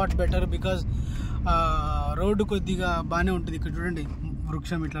is somewhat better, because road కొద్దిగా బాగానే ఉంటుంది. ఇక్కడ చూడండి,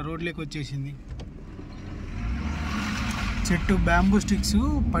 వృక్షం ఇట్లా రోడ్లోకి వచ్చేసింది. చెట్టు బ్యాంబూ స్టిక్స్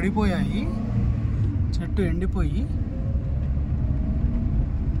పడిపోయాయి, చెట్టు ఎండిపోయి.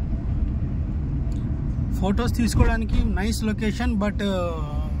 ఫొటోస్ తీసుకోవడానికి nice location, but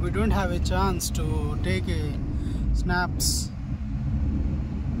we don't have a chance to take a snaps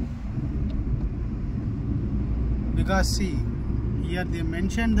because see here they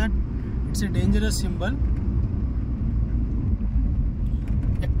mentioned that it's a dangerous symbol.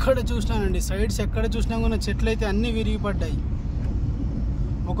 ఎక్కడ చూసినానండి సైడ్స్, ఎక్కడ చూసినా కూడా చెట్లు అయితే అన్నీ విరిగిపడ్డాయి.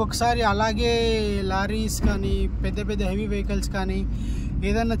 ఒక్కొక్కసారి అలాగే లారీస్ కానీ పెద్ద పెద్ద హెవీ వెహికల్స్ కానీ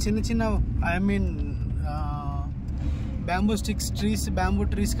ఏదన్నా చిన్న చిన్న bamboo sticks trees, bamboo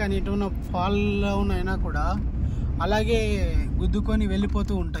trees కానీ ఎటున్నా ఫాల్ డౌన్ అయినా కూడా అలాగే గుద్దుకొని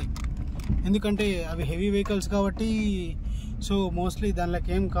వెళ్ళిపోతూ ఉంటాయి. ఎందుకంటే అవి హెవీ వెహికల్స్ కాబట్టి, సో మోస్ట్లీ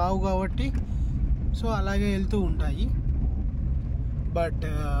దానిలోకి ఏం కావు కాబట్టి సో అలాగే వెళ్తూ ఉంటాయి. బట్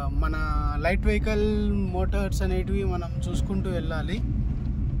మన లైట్ వెహికల్ మోటార్స్ అనేటివి మనం చూసుకుంటూ వెళ్ళాలి.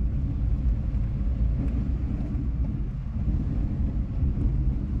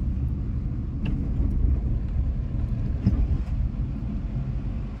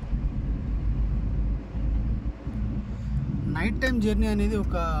 నైట్ టైం జర్నీ అనేది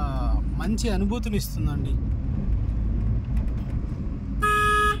ఒక మంచి అనుభూతిని ఇస్తుందండి.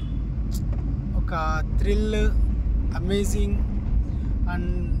 ఒక thrill, amazing,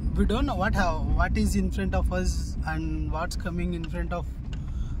 and we don't know what is in front of us and what's coming in front of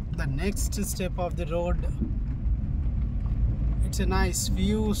the next step of the road. It's a nice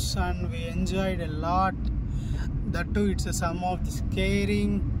views and we enjoyed a lot. That too, it's some of the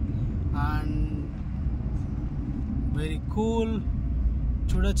scaring and very cool.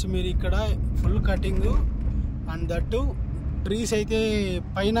 చూడొచ్చు మీరు ఇక్కడ full cutting, and that trees అయితే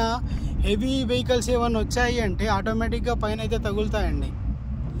పైన heavy vehicles ఏమైనా వచ్చాయి అంటే ఆటోమేటిక్గా పైన అయితే తగులుతాయండి.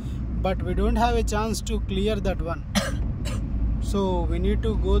 But we don't have a chance to clear that one. So we need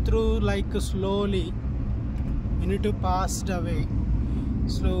to go through like slowly, we need to pass away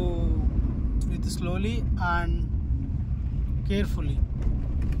slowly and carefully.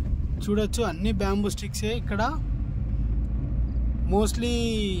 చూడొచ్చు అన్ని బ్యాంబూ స్టిక్సే ఇక్కడ. మోస్ట్లీ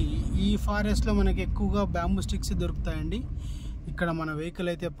ఈ ఫారెస్ట్లో మనకి ఎక్కువగా బ్యాంబూ స్టిక్స్ దొరుకుతాయండి. ఇక్కడ మన వెహికల్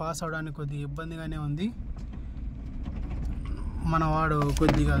అయితే పాస్ అవడానికి కొద్దిగా ఇబ్బందిగానే ఉంది. మనవాడు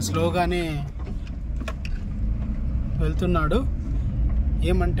కొద్దిగా స్లోగానే వెళ్తున్నాడు,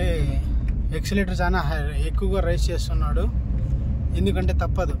 ఏమంటే ఎక్సిలేటర్ చాలా ఎక్కువగా రైస్ చేస్తున్నాడు, ఎందుకంటే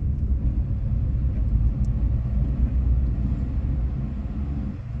తప్పదు.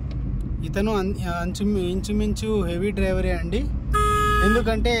 ఇతను ఇంచుమించు హెవీ డ్రైవరే అండి,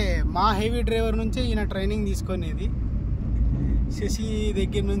 ఎందుకంటే మా హెవీ డ్రైవర్ నుంచే ఈయన ట్రైనింగ్ తీసుకునేది. శశి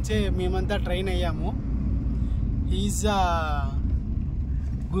దగ్గర నుంచే మేమంతా ట్రైన్ అయ్యాము. Is a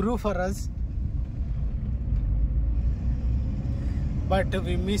Guru for us, but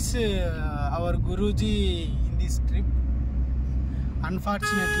we miss our Guruji in this trip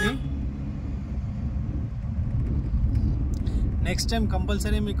unfortunately. Next time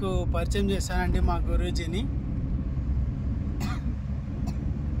compulsory మీకు పరిచయం చేస్తానండి మా గురూజీని.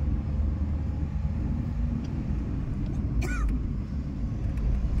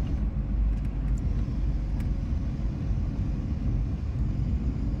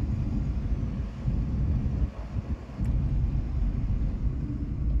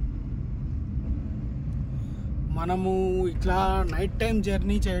 మనము ఇట్లా నైట్ టైం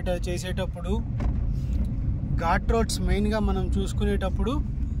జర్నీ చేసేటప్పుడు ఘాట్ రోడ్స్ మెయిన్గా మనం చూసుకునేటప్పుడు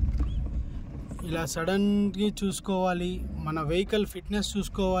ఇలా సడన్గా చూసుకోవాలి, మన వెహికల్ ఫిట్నెస్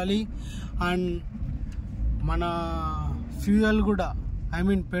చూసుకోవాలి, అండ్ మన ఫ్యూయల్ కూడా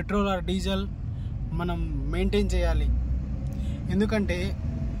పెట్రోల్ ఆర్ డీజిల్ మనం మెయింటైన్ చేయాలి. ఎందుకంటే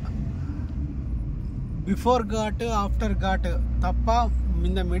బిఫోర్ ఘాట్, ఆఫ్టర్ ఘాట్ తప్ప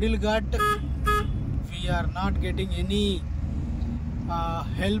in the middle ghat we are not getting any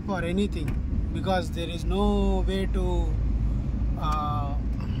help or anything, because there is no way to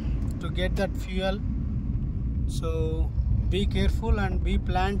get that fuel. So be careful and be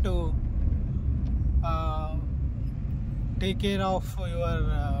plan to take care of your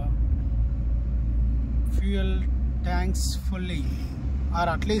fuel tanks fully, or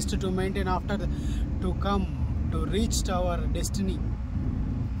at least to maintain after to come to reach our destiny,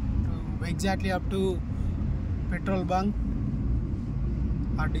 to exactly up to petrol bunk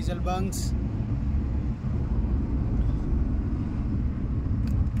or diesel bunks.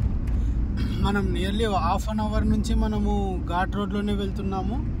 మనం nearly half an hour నుంచి మనము ఘాట్ రోడ్లోనే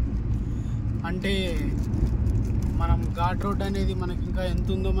వెళ్తున్నాము. అంటే మనం ghat road అనేది మనకి ఇంకా ఎంత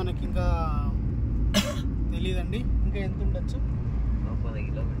ఉందో మనకి ఇంకా తెలియదండి, ఇంకా ఎంత ఉండొచ్చు.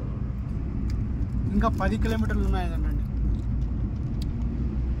 ఇంకా 10 కిలోమీటర్లు ఉన్నాయండి.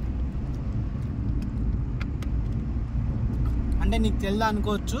 అంటే నీకు తెలుదా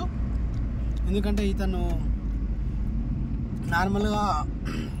అనుకోవచ్చు, ఎందుకంటే ఇతను నార్మల్గా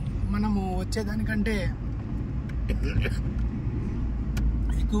మనము వచ్చేదానికంటే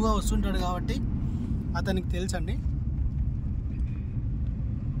ఎక్కువగా వస్తుంటాడు కాబట్టి అతనికి తెలుసండి.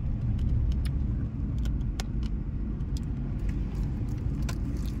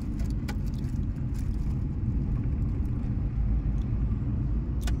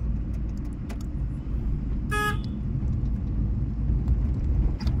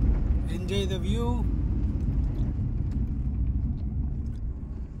 Enjoy the view.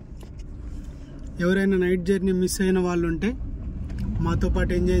 ఎవరైనా నైట్ జర్నీ మిస్ అయిన వాళ్ళు ఉంటే మాతో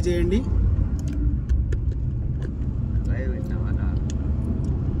పాటు ఎంజాయ్ చేయండి.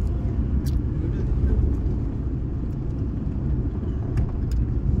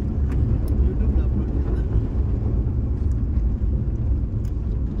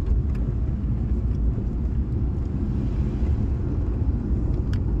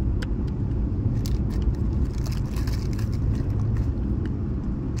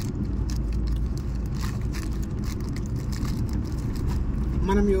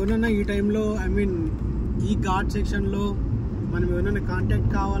 మనం ఎవరైనా ఈ టైంలో ఈ ఘాట్ సెక్షన్లో మనం ఎవరైనా కాంటాక్ట్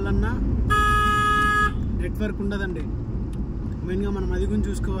కావాలన్నా నెట్వర్క్ ఉండదండి. మెయిన్గా మనం అది గురించి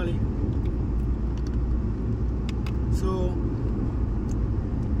చూసుకోవాలి. సో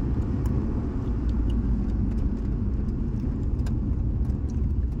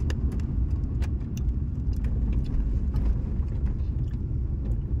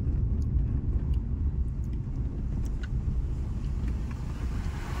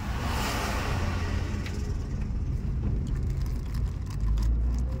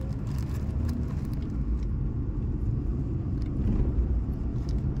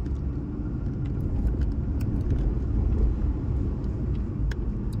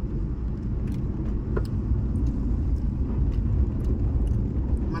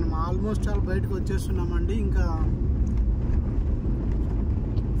ఆల్మోస్ట్ ఆల్ బయటకు వచ్చేస్తున్నామండి. ఇంకా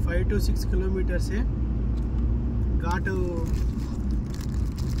 5 to 6 కిలోమీటర్సే ఘాటు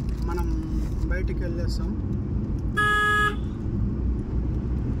మనం బయటికి వెళ్ళేస్తాం.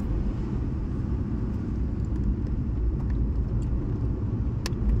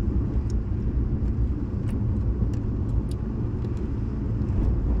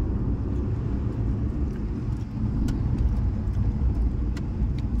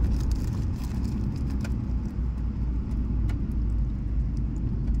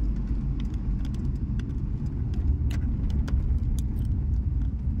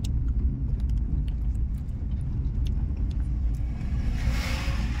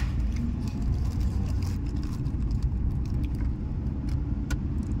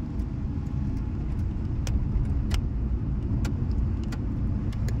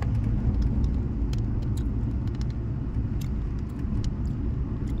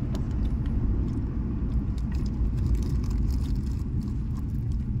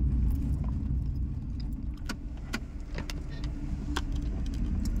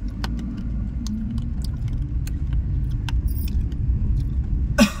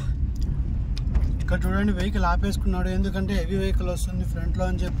 ఇక్కడ చూడండి, వెహికల్ ఆపేసుకున్నాడు. ఎందుకంటే హెవీ వెహికల్ వస్తుంది ఫ్రంట్లో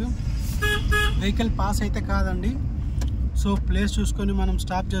అని చెప్పి. వెహికల్ పాస్ అయితే కాదండి. సో ప్లేస్ చూసుకొని మనం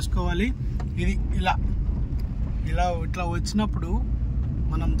స్టాప్ చేసుకోవాలి. ఇది ఇట్లా వచ్చినప్పుడు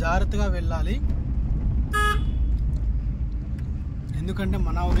మనం జాగ్రత్తగా వెళ్ళాలి. ఎందుకంటే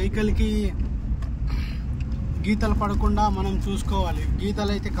మన వెహికల్కి గీతలు పడకుండా మనం చూసుకోవాలి.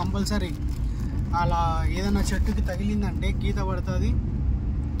 గీతలు అయితే కంపల్సరీ, అలా ఏదైనా చెట్టుకి తగిలిందంటే గీత పడుతుంది.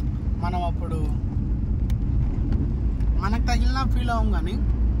 మనం అప్పుడు మనకు తగిలినా ఫీల్ అవ్వం, కానీ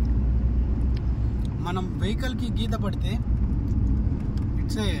మనం వెహికల్కి గీత పడితే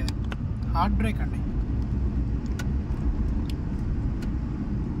ఇట్స్ ఏ హార్ట్ బ్రేక్ అండి.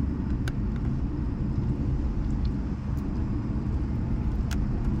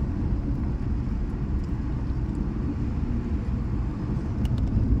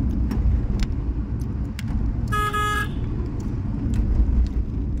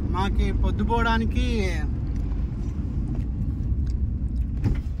 మాకి పొద్దుపోవడానికి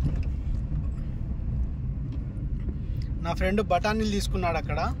నా ఫ్రెండ్ బఠానీలు తీసుకున్నాడు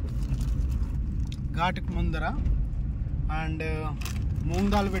అక్కడ ఘాటుకు ముందర, అండ్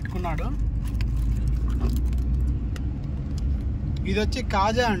మూంగ్ దాల్ పెట్టుకున్నాడు. ఇది వచ్చి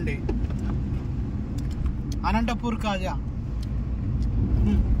కాజా అండి, అనంతపూర్ కాజా.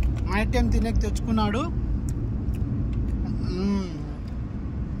 నైట్ టైం తినేకి తెచ్చుకున్నాడు.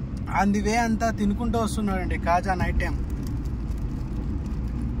 అందువే అంతా తినుకుంటూ వస్తున్నాడండి కాజా నైట్ టైం.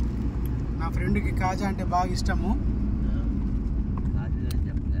 నా ఫ్రెండ్కి కాజా అంటే బాగా ఇష్టము.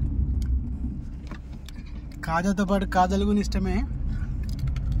 కాజాతో పాటు కాజాలు కూడా ఇష్టమే.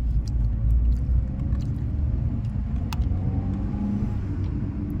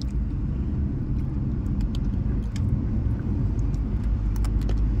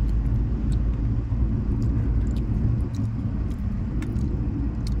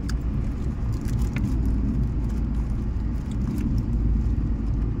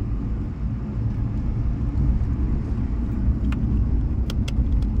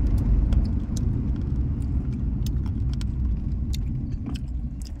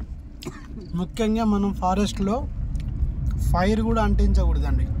 ముఖ్యంగా మనం ఫారెస్ట్లో ఫైర్ కూడా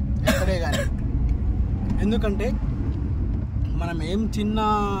అంటించకూడదండి ఎక్కడే కానీ. ఎందుకంటే మనం ఏం చిన్న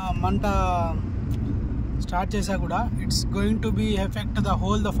మంట స్టార్ట్ చేసా కూడా it's going to be effect the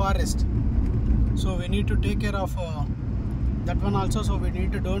whole the forest. So we need to take care of that one also. So we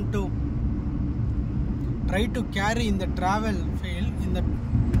need to don't to try to carry in the travel fail in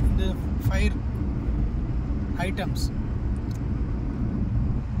the fire items.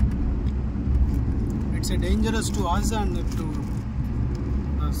 It's a dangerous to us and to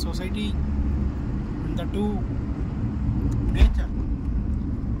the society and the to nature.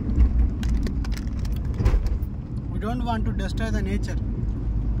 We don't want to destroy the nature.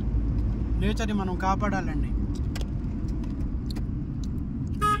 Nature ni manam kaapadalanడి.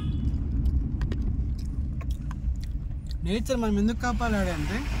 Nature మనం ఎందుకు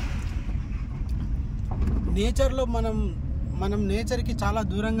కాపాడాలంటే నేచర్లో మనం నేచర్కి చాలా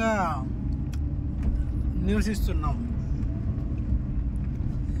దూరంగా నివసిస్తున్నాం.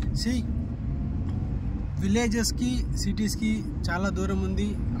 విలేజెస్కి సిటీస్కి చాలా దూరం ఉంది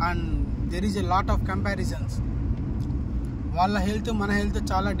and there is a lot of comparisons. వాళ్ళ హెల్త్ మన హెల్త్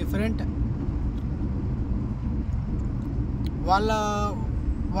చాలా డిఫరెంట్.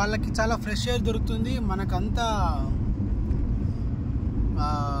 వాళ్ళకి చాలా ఫ్రెష్ ఎయిర్ దొరుకుతుంది, మనకంతా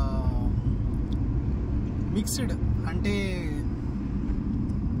మిక్స్డ్. అంటే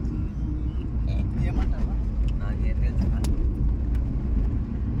ఏమంటారు,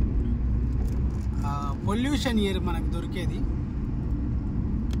 పొల్యూషన్ ఎయిర్ మనకు దొరికేది.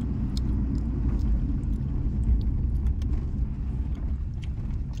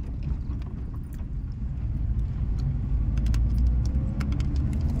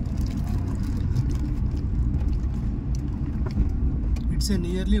 It's a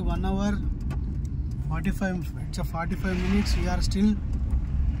nearly 1 hour 45 minutes. We are still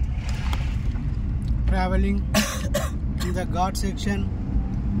traveling in the ghat section.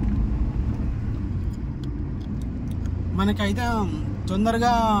 మనకైతే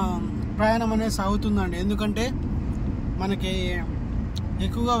తొందరగా ప్రయాణం అనేది సాగుతుందండి. ఎందుకంటే మనకి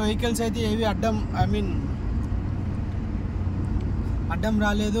ఎక్కువగా వెహికల్స్ అయితే ఏవి అడ్డం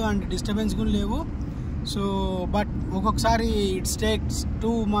రాలేదు అండ్ డిస్టర్బెన్స్ కూడా లేవు. సో బట్ ఒక్కొక్కసారి it's takes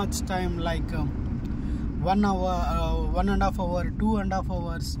too much time, like 1 hour 1.5 hours 2.5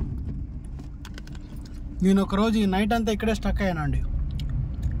 hours. నేను ఒకరోజు ఈ నైట్ అంతా ఇక్కడే స్టక్ అయ్యానండి.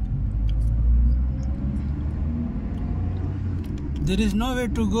 There is no way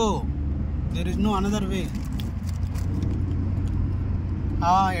to go. There is no another way.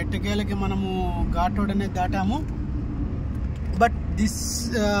 ఎట్టకేలకి మనము ఘాట్ రోడ్ అనేది దాటాము. బట్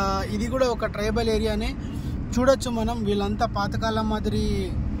ఇది కూడా ఒక ట్రైబల్ ఏరియానే చూడొచ్చు మనం. వీళ్ళంతా పాతకాలం మాదిరి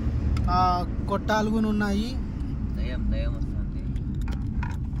కొట్టాలు కూడా ఉన్నాయి.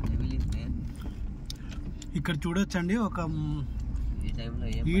 ఇక్కడ చూడొచ్చండి,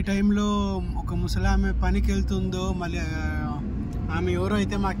 ఈ టైంలో ఒక ముసలామె పనికి వెళ్తుందో మళ్ళీ ఆమె ఎవరో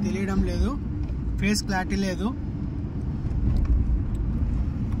అయితే మాకు తెలియడం లేదు, ఫేస్ క్లారిటీ లేదు.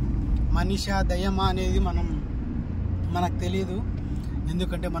 మనిషా దయ్యమా అనేది మనకు తెలియదు.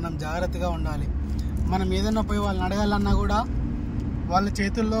 ఎందుకంటే మనం జాగ్రత్తగా ఉండాలి. మనం ఏదైనా పోయి వాళ్ళని అడగాలన్నా కూడా వాళ్ళ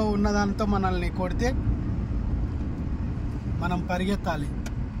చేతుల్లో ఉన్నదాంతో మనల్ని కొడితే మనం పరిగెత్తాలి.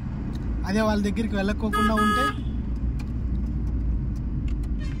 అదే వాళ్ళ దగ్గరికి వెళ్ళకోకుండా ఉంటే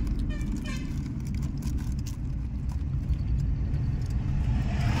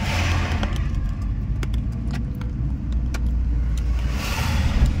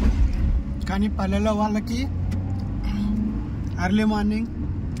కానీ పల్లెల్లో వాళ్ళకి ఎర్లీ మార్నింగ్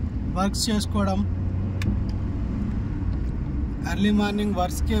వర్క్స్ చేసుకోవడం, ఎర్లీ మార్నింగ్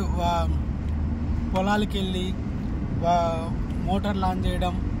వర్క్స్కి పొలాలకి వెళ్ళి మోటార్ లాంచ్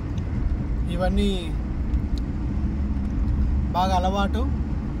చేయడం, ఇవన్నీ బాగా అలవాటు.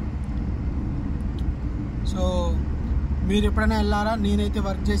 సో మీరు ఎప్పుడైనా వెళ్ళారా? నేనైతే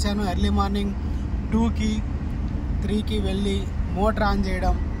వర్క్ చేశాను. ఎర్లీ మార్నింగ్ 2కి 3కి వెళ్ళి మోటార్ ఆన్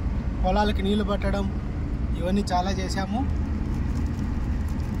చేయడం, పొలాలకి నీళ్లు పట్టడం, ఇవన్నీ చాలా చేశాము.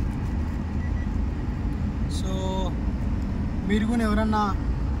 మీరు కూడా ఎవరన్నా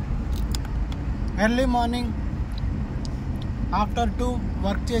ఎర్లీ మార్నింగ్ ఆఫ్టర్ 2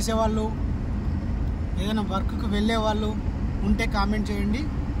 వర్క్ చేసేవాళ్ళు, ఏదైనా వర్క్కి వెళ్ళే వాళ్ళు ఉంటే కామెంట్ చేయండి.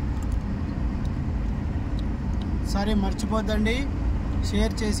 సరే, మర్చిపోద్దండి,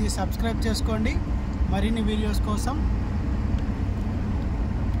 షేర్ చేసి సబ్స్క్రైబ్ చేసుకోండి. మరిన్ని వీడియోస్ కోసం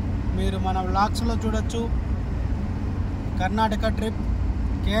మీరు మన వ్లాగ్స్లో చూడొచ్చు. Karnataka trip,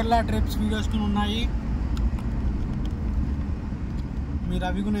 Kerala trips videos కూడా ఉన్నాయి, మీరు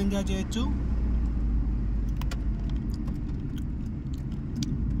అవి కూడా ఎంజాయ్ చేయొచ్చు.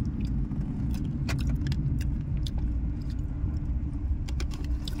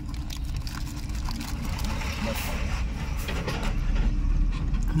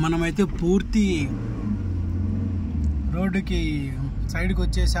 మనమైతే పూర్తి రోడ్డుకి సైడ్కి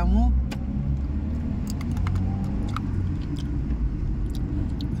వచ్చేసాము.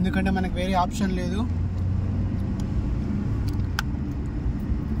 ఎందుకంటే మనకు వేరే ఆప్షన్ లేదు.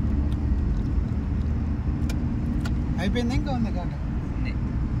 అయిపోయింది, ఇంకా ఉంది కాక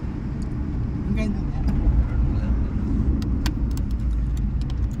ఇంకా ఎంత ఉంది?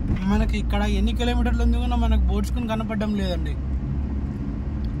 మనకి ఇక్కడ ఎన్ని కిలోమీటర్లు ఉంది కూడా మనకు బోర్డ్స్కుని కనపడడం లేదండి.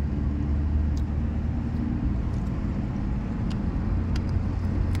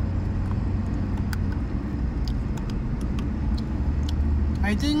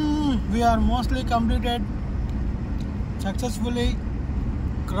 I think we are mostly completed successfully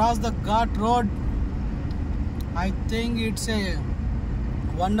cross the ghat road. I think it's a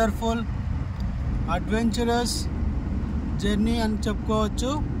wonderful adventurous journey అని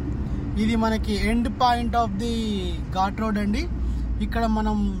చెప్పుకోవచ్చు. ఇది మనకి end point of the ghat road అండి. ఇక్కడ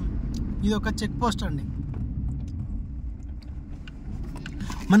మనం ఇది ఒక చెక్ పోస్ట్ అండి.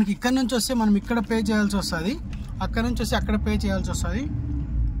 మనకి ఇక్కడ నుంచి వస్తే మనం ఇక్కడ పే చేయాల్సి వస్తుంది, అక్కడ నుంచి వస్తే అక్కడ పే చేయాల్సి వస్తుంది.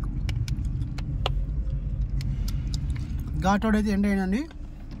 ఘాట్ రోడ్ అయితే ఎండ్ అయ్యిందండి.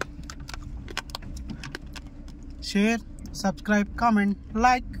 Share, subscribe, comment,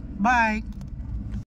 like, bye.